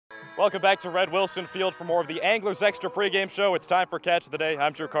Welcome back to Red Wilson Field for more of the Anglers Extra pregame show. It's time for Catch of the Day.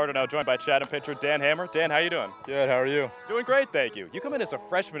 I'm Drew Carter, now joined by Chatham pitcher Dan Hammer. Dan, how you doing? Good, how are you? Doing great, thank you. You come in as a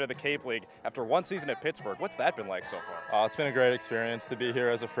freshman in the Cape League after one season at Pittsburgh. What's that been like so far? It's been a great experience to be here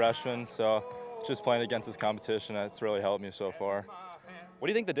as a freshman, so just playing against this competition, it's really helped me so far. What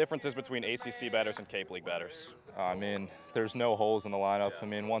do you think the difference is between ACC batters and Cape League batters? I mean, there's no holes in the lineup. I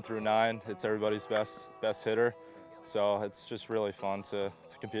mean, 1 through 9, it's everybody's best hitter, so it's just really fun to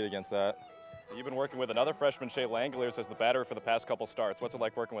compete against that. You've been working with another freshman, Shea Langoliers, as the batter for the past couple starts. What's it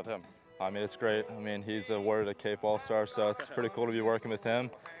like working with him? I mean, it's great. I mean, he's awarded a Cape All-Star, so it's pretty cool to be working with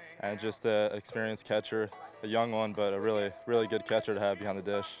him. And just an experienced catcher, a young one, but a really good catcher to have behind the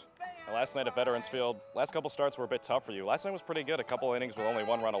dish. Now, last night at Veterans Field, last couple starts were a bit tough for you. Last night was pretty good, a couple innings with only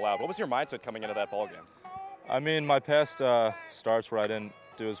 1 run allowed. What was your mindset coming into that ballgame? I mean, my past starts where I didn't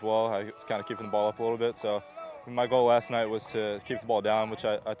do as well, I was kind of keeping the ball up a little bit, so my goal last night was to keep the ball down, which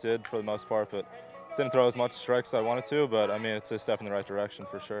I did for the most part, but didn't throw as much strikes as I wanted to, but I mean, it's a step in the right direction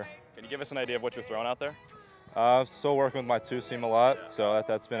for sure. Can you give us an idea of what you're throwing out there? Still working with my two-seam a lot, so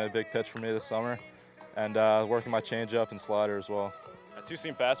that's been a big pitch for me this summer, and working my changeup and slider as well. A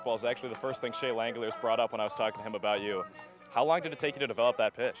two-seam fastball is actually the first thing Shea Langoliers brought up when I was talking to him about you. How long did it take you to develop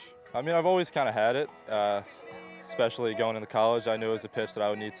that pitch? I mean, I've always kind of had it, especially going into college. I knew it was a pitch that I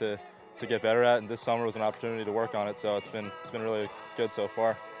would need to get better at, and this summer was an opportunity to work on it, so it's been really good so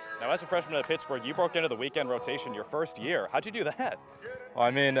far. Now, as a freshman at Pittsburgh, you broke into the weekend rotation your first year. How'd you do that? Well,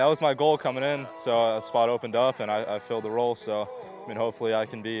 I mean, that was my goal coming in, so a spot opened up, and I filled the role, so I mean, hopefully I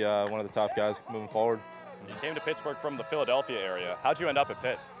can be one of the top guys moving forward. You came to Pittsburgh from the Philadelphia area. How'd you end up at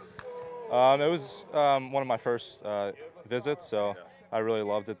Pitt? It was one of my first visits, so I really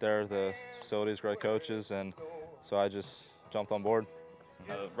loved it there. The facilities, great coaches, and so I just jumped on board.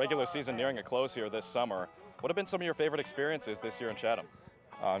 Regular season nearing a close here this summer. What have been some of your favorite experiences this year in Chatham?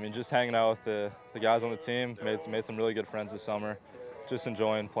 I mean, just hanging out with the guys on the team, made some really good friends this summer. Just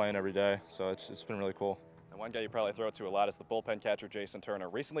enjoying playing every day, so it's been really cool. And one guy you probably throw to a lot is the bullpen catcher, Jason Turner.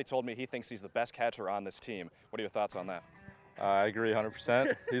 Recently told me he thinks he's the best catcher on this team. What are your thoughts on that? I agree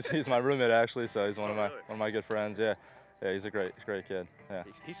 100%. He's my roommate actually, so he's one of my good friends. Yeah, he's a great kid. Yeah.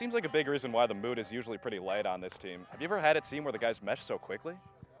 He seems like a big reason why the mood is usually pretty light on this team. Have you ever had it seem where the guys mesh so quickly?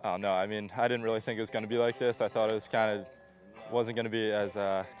 Oh no, I mean, I didn't really think it was going to be like this. I thought it was wasn't going to be as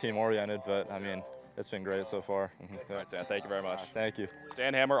team-oriented, but I mean, it's been great so far. All right, Dan, thank you very much. Thank you.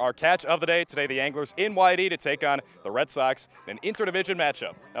 Dan Hammer, our catch of the day. Today, the Anglers in YD to take on the Red Sox in an interdivision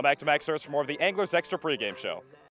matchup. Now back to Max Hurst for more of the Anglers Extra pregame show.